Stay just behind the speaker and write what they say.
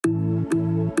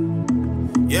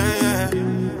Yeah, yeah,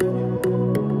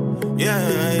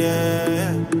 yeah, yeah,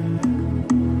 yeah.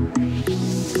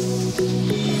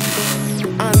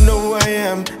 I know who I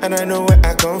am and I know where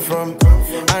I come from.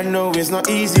 I know it's not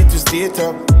easy to stay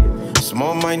top.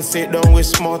 Small mind sit down with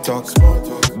small talk.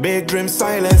 Big dream,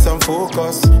 silence and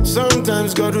focus.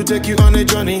 Sometimes God will take you on a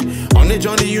journey. On a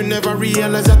journey you never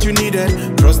realize that you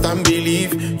needed. Trust and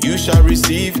believe, you shall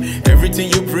receive. Everything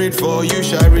you prayed for, you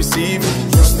shall receive.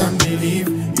 Trust and believe,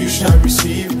 you shall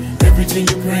receive. Everything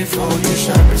you prayed for, you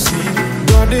shall receive.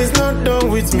 God is not done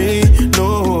with me.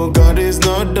 No, God is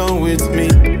not done with me.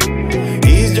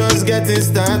 He's just getting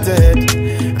started,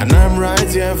 and I'm right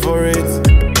here for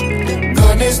it.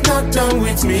 God is not done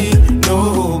with me.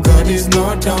 No, God is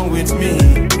not done with me.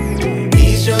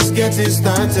 He's just getting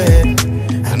started,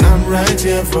 and I'm right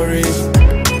here for it.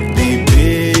 Be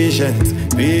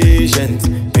patient,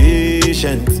 patient,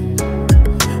 patient.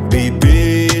 Be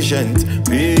patient,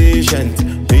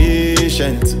 patient,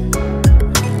 patient.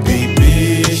 Be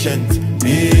patient,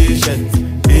 patient,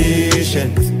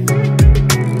 patient.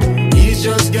 He's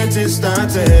just getting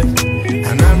started,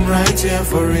 and I'm right here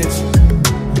for it.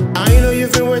 I know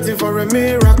you've been waiting for a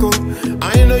miracle.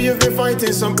 I know you've been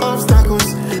fighting some obstacles.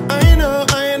 I know,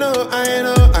 I know, I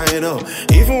know, I know.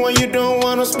 Even when you don't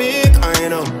wanna speak, I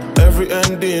know. Every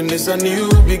ending is a new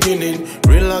beginning.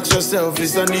 Relax yourself,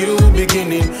 it's a new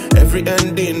beginning. Every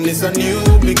ending is a new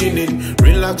beginning.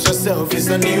 Relax yourself, it's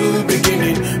a new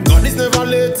beginning. God is never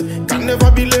late, can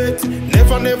never be late.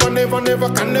 Never, never, never, never,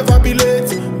 can never be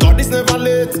late. God is never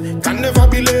late, can never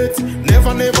be late.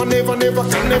 Never, never, never, never,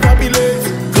 can never be late.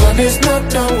 God is not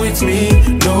done with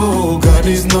me. No, God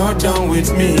is not done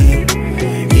with me.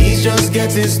 He's just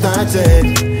getting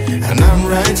started, and I'm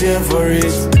right here for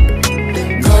it.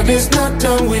 God is not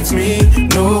done with me.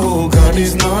 No, God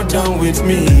is not done with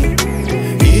me.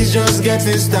 He's just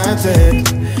getting started,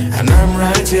 and I'm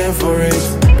right here for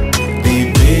it.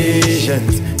 Be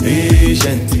patient,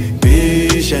 patient,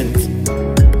 patient.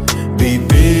 Be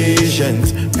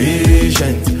patient,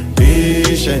 patient,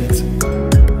 patient.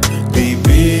 Be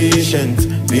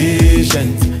patient,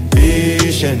 patient,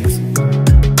 patient.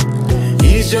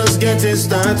 He's just getting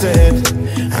started,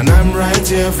 and I'm right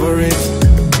here for it.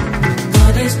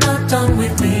 God is not done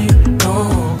with me.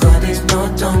 No, God is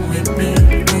not done with me.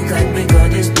 Look at me,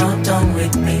 God is not done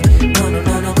with me. No, no,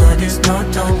 no, no, God is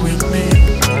not done with me.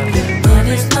 God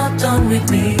is not done with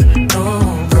me.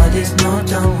 No, God is not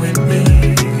done with me.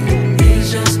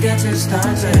 He's just getting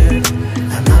started,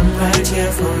 and I'm right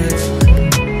here for it.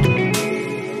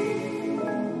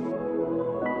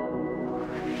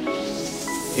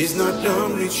 He's not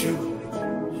done with you.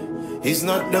 He's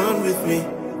not done with me.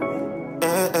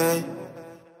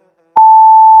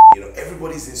 You know,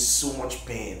 everybody's in so much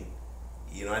pain,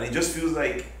 you know, and it just feels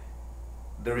like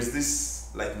there is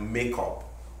this like makeup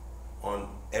on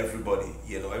everybody,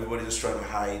 you know, everybody's just trying to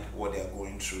hide what they're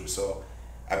going through. So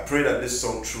I pray that this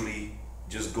song truly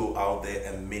just go out there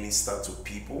and minister to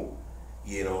people,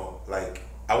 you know, like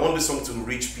I want this song to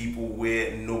reach people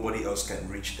where nobody else can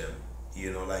reach them,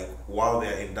 you know, like while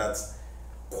they're in that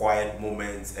quiet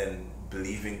moment and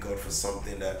believing God for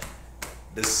something, that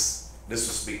this will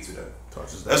speak to them.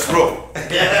 Touches that. Let's roll.